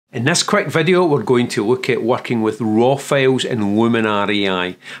In this quick video, we're going to look at working with RAW files in Luminar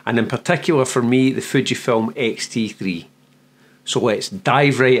AI, and in particular for me, the Fujifilm XT3. So let's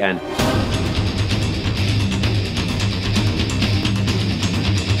dive right in.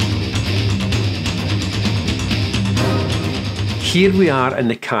 Here we are in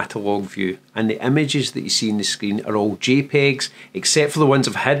the catalogue view, and the images that you see on the screen are all JPEGs, except for the ones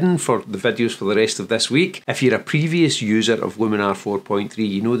I've hidden for the videos for the rest of this week. If you're a previous user of Luminar 4.3,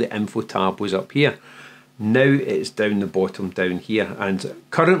 you know the info tab was up here. Now it's down the bottom down here, and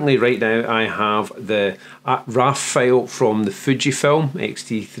currently right now I have the RAW file from the Fujifilm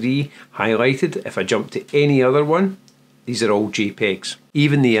XT3 highlighted. If I jump to any other one, these are all JPEGs.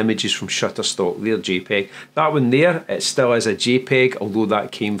 Even the images from Shutterstock, they're JPEG. That one there, it still is a JPEG, although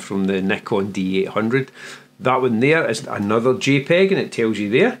that came from the Nikon D800. That one there is another JPEG, and it tells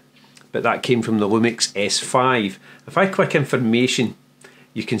you there, but that came from the Lumix S5. If I click information,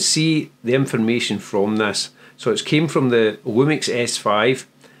 you can see the information from this. So it came from the Lumix S5.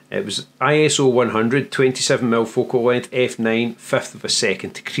 It was ISO 100, 27mm focal length, f9, 1/5 of a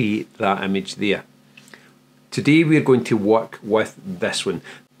second to create that image there. Today we're going to work with this one.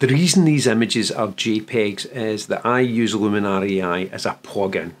 The reason these images are JPEGs is that I use Luminar AI as a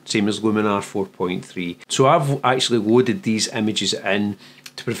plugin, same as Luminar 4.3. So I've actually loaded these images in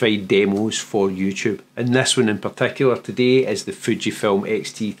to provide demos for YouTube. And this one in particular today is the Fujifilm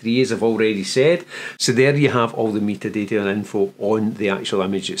XT3, as I've already said. So there you have all the metadata and info on the actual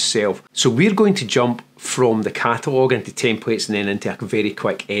image itself. So we're going to jump from the catalogue into templates and then into a very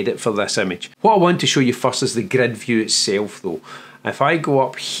quick edit for this image. What I want to show you first is the grid view itself though. If I go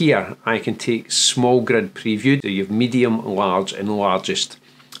up here, I can take small grid preview. So you have medium, large and largest.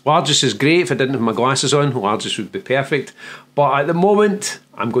 Largest is great. If I didn't have my glasses on, largest would be perfect. But at the moment,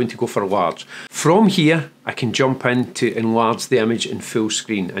 I'm going to go for large. From here, I can jump in to enlarge the image in full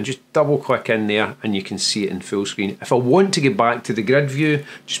screen and just double click in there and you can see it in full screen. If I want to get back to the grid view,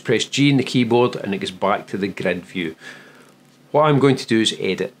 just press G on the keyboard and it goes back to the grid view. What I'm going to do is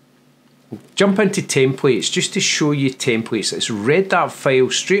edit. Jump into templates just to show you templates. It's read that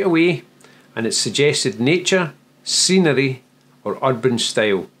file straight away and it's suggested nature, scenery, or urban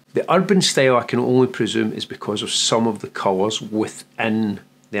style. The urban style I can only presume is because of some of the colours within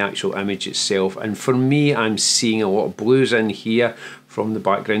the actual image itself, and for me I'm seeing a lot of blues in here from the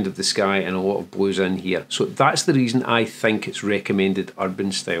background of the sky and a lot of blues in here, so that's the reason I think it's recommended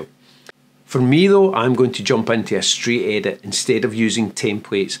urban style. For me though, I'm going to jump into a straight edit instead of using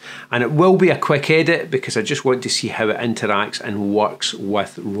templates, and it will be a quick edit because I just want to see how it interacts and works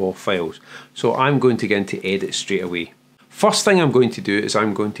with RAW files. So I'm going to get into edit straight away. First thing I'm going to do is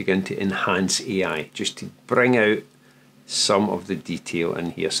I'm going to get into Enhance AI, just to bring out some of the detail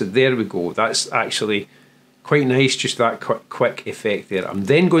in here. So there we go, that's actually quite nice, just that quick effect there. I'm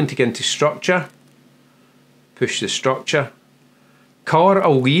then going to get into Structure, push the Structure. Colour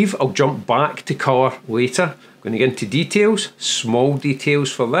I'll leave, I'll jump back to colour later. I'm going to get into Details, small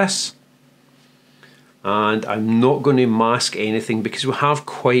details for this. And I'm not going to mask anything because we have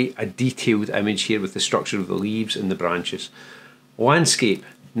quite a detailed image here with the structure of the leaves and the branches. Landscape.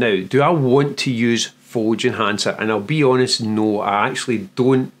 Now, do I want to use foliage enhancer? And I'll be honest, no, I actually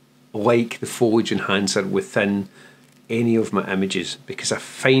don't like the foliage enhancer within any of my images because I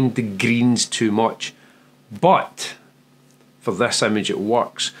find the greens too much. But for this image it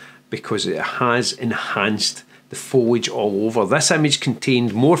works because it has enhanced the foliage all over. This image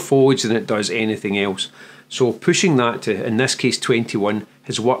contained more foliage than it does anything else. So pushing that to, in this case, 21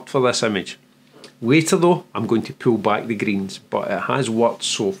 has worked for this image. Later though, I'm going to pull back the greens, but it has worked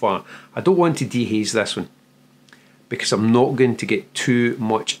so far. I don't want to dehaze this one because I'm not going to get too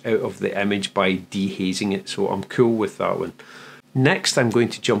much out of the image by dehazing it, so I'm cool with that one. Next, I'm going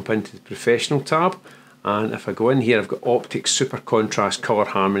to jump into the Professional tab, and if I go in here, I've got Optics, Super Contrast, Colour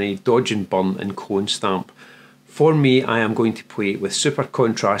Harmony, Dodge and Burn and Clone Stamp. For me, I am going to play with Super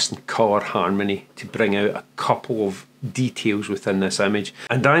Contrast and Colour Harmony to bring out a couple of details within this image.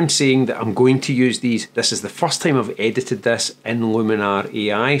 And I'm saying that I'm going to use these. This is the first time I've edited this in Luminar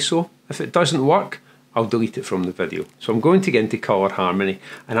AI, so if it doesn't work, I'll delete it from the video. So I'm going to get into Colour Harmony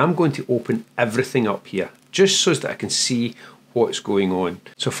and I'm going to open everything up here, just so that I can see what's going on.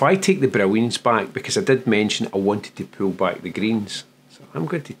 So if I take the brilliance back, because I did mention I wanted to pull back the greens, so I'm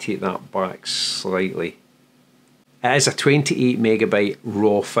going to take that back slightly. It is a 28 megabyte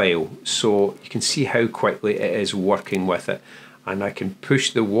RAW file, so you can see how quickly it is working with it. And I can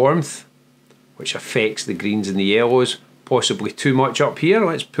push the warmth, which affects the greens and the yellows, possibly too much up here.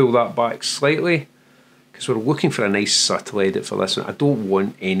 Let's pull that back slightly, because we're looking for a nice subtle edit for this one. I don't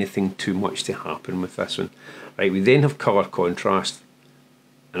want anything too much to happen with this one. Right, we then have colour contrast.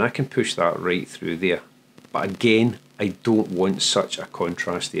 and I can push that right through there. But again, I don't want such a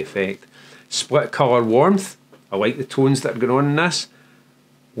contrasty effect. Split colour warmth, I like the tones that are going on in this.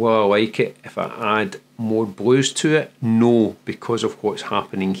 Will I like it if I add more blues to it? No, because of what's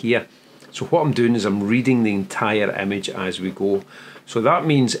happening here. So what I'm doing is I'm reading the entire image as we go. So that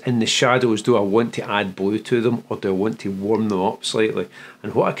means in the shadows, do I want to add blue to them, or do I want to warm them up slightly?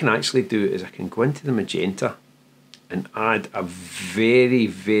 And what I can actually do is I can go into the magenta and add a very,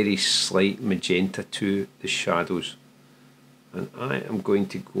 very slight magenta to the shadows. And I am going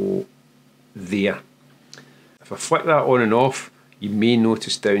to go there. If I flick that on and off, you may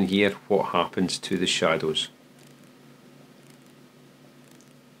notice down here what happens to the shadows.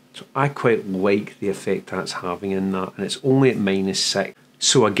 So I quite like the effect that's having in that, and it's only at -6.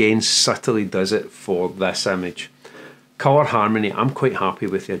 So again, subtly does it for this image. Colour harmony, I'm quite happy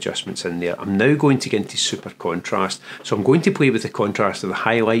with the adjustments in there. I'm now going to get into super contrast. So I'm going to play with the contrast of the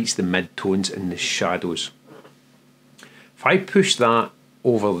highlights, the mid-tones and the shadows. If I push that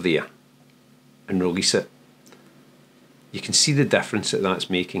over there and release it, you can see the difference that that's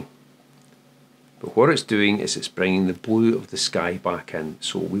making. But what it's doing is it's bringing the blue of the sky back in.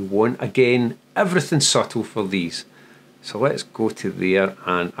 So we want, again, everything subtle for these. So let's go to there,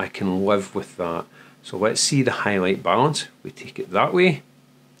 and I can live with that. So let's see the highlight balance. We take it that way.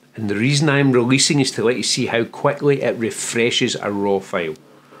 And the reason I'm releasing is to let you see how quickly it refreshes a raw file.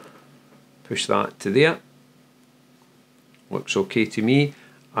 Push that to there. Looks okay to me.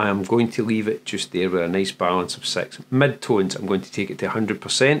 I am going to leave it just there with a nice balance of 6. Mid-tones, I'm going to take it to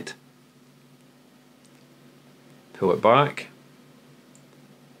 100%. Pull it back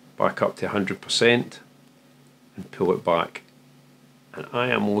up to 100%, and pull it back. And I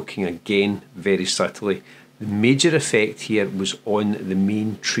am looking again very subtly. The major effect here was on the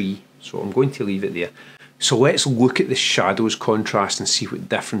main tree, so I'm going to leave it there. So let's look at the shadows contrast and see what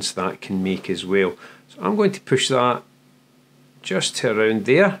difference that can make as well. So I'm going to push that just to around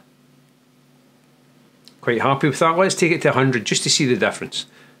there. Quite happy with that. Let's take it to 100 just to see the difference.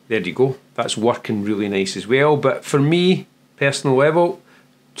 There you go. That's working really nice as well. But for me, personal level,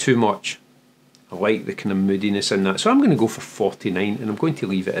 too much. I like the kind of moodiness in that. So I'm going to go for 49, and I'm going to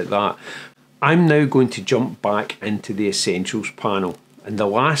leave it at that. I'm now going to jump back into the essentials panel. And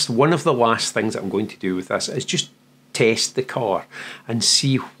one of the last things that I'm going to do with this is just test the colour and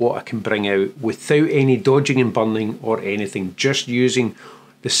see what I can bring out without any dodging and burning or anything, just using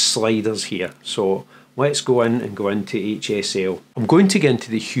the sliders here. So let's go in and go into HSL. I'm going to get into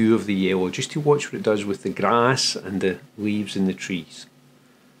the hue of the yellow just to watch what it does with the grass and the leaves in the trees.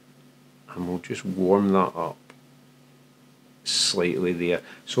 And we'll just warm that up slightly there.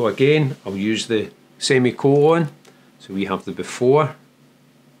 So again, I'll use the semicolon. So we have the before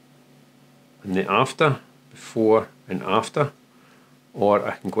and the after, before and after. Or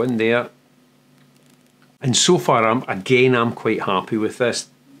I can go in there. And so far, I'm quite happy with this,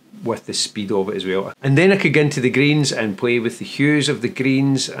 with the speed of it as well. And then I could get into the greens and play with the hues of the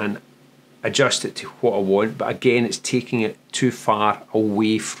greens and adjust it to what I want. But again, it's taking it too far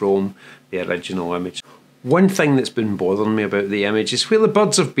away from the original image. One thing that's been bothering me about the image is where the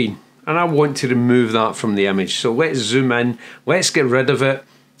birds have been, and I want to remove that from the image. So let's zoom in, let's get rid of it,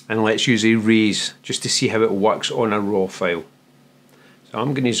 and let's use erase just to see how it works on a raw file. So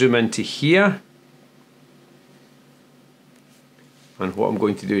I'm going to zoom into here, and what I'm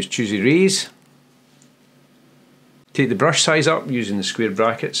going to do is choose erase, take the brush size up using the square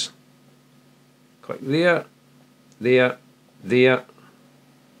brackets, click there, there, there.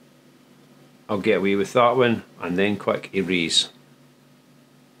 I'll get away with that one, and then click erase.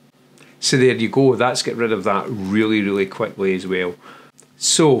 So there you go, that's get rid of that really, really quickly as well.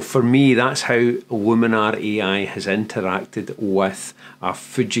 So for me, that's how Luminar AI has interacted with a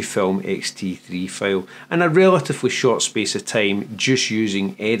Fujifilm X-T3 file in a relatively short space of time, just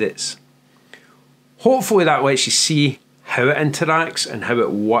using edits. Hopefully that lets you see how it interacts and how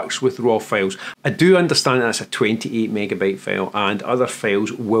it works with raw files. I do understand that's a 28 megabyte file, and other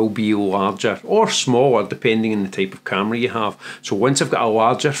files will be larger or smaller depending on the type of camera you have. So once I've got a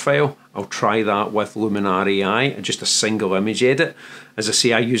larger file, I'll try that with Luminar AI, just a single image edit. As I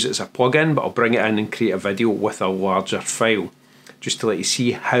say, I use it as a plugin, but I'll bring it in and create a video with a larger file, just to let you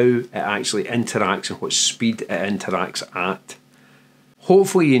see how it actually interacts and what speed it interacts at.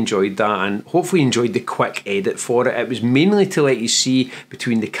 Hopefully you enjoyed that, and hopefully you enjoyed the quick edit for it. It was mainly to let you see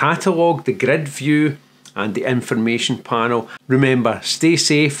between the catalogue, the grid view and the information panel. Remember, stay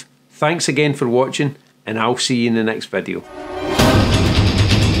safe, thanks again for watching, and I'll see you in the next video.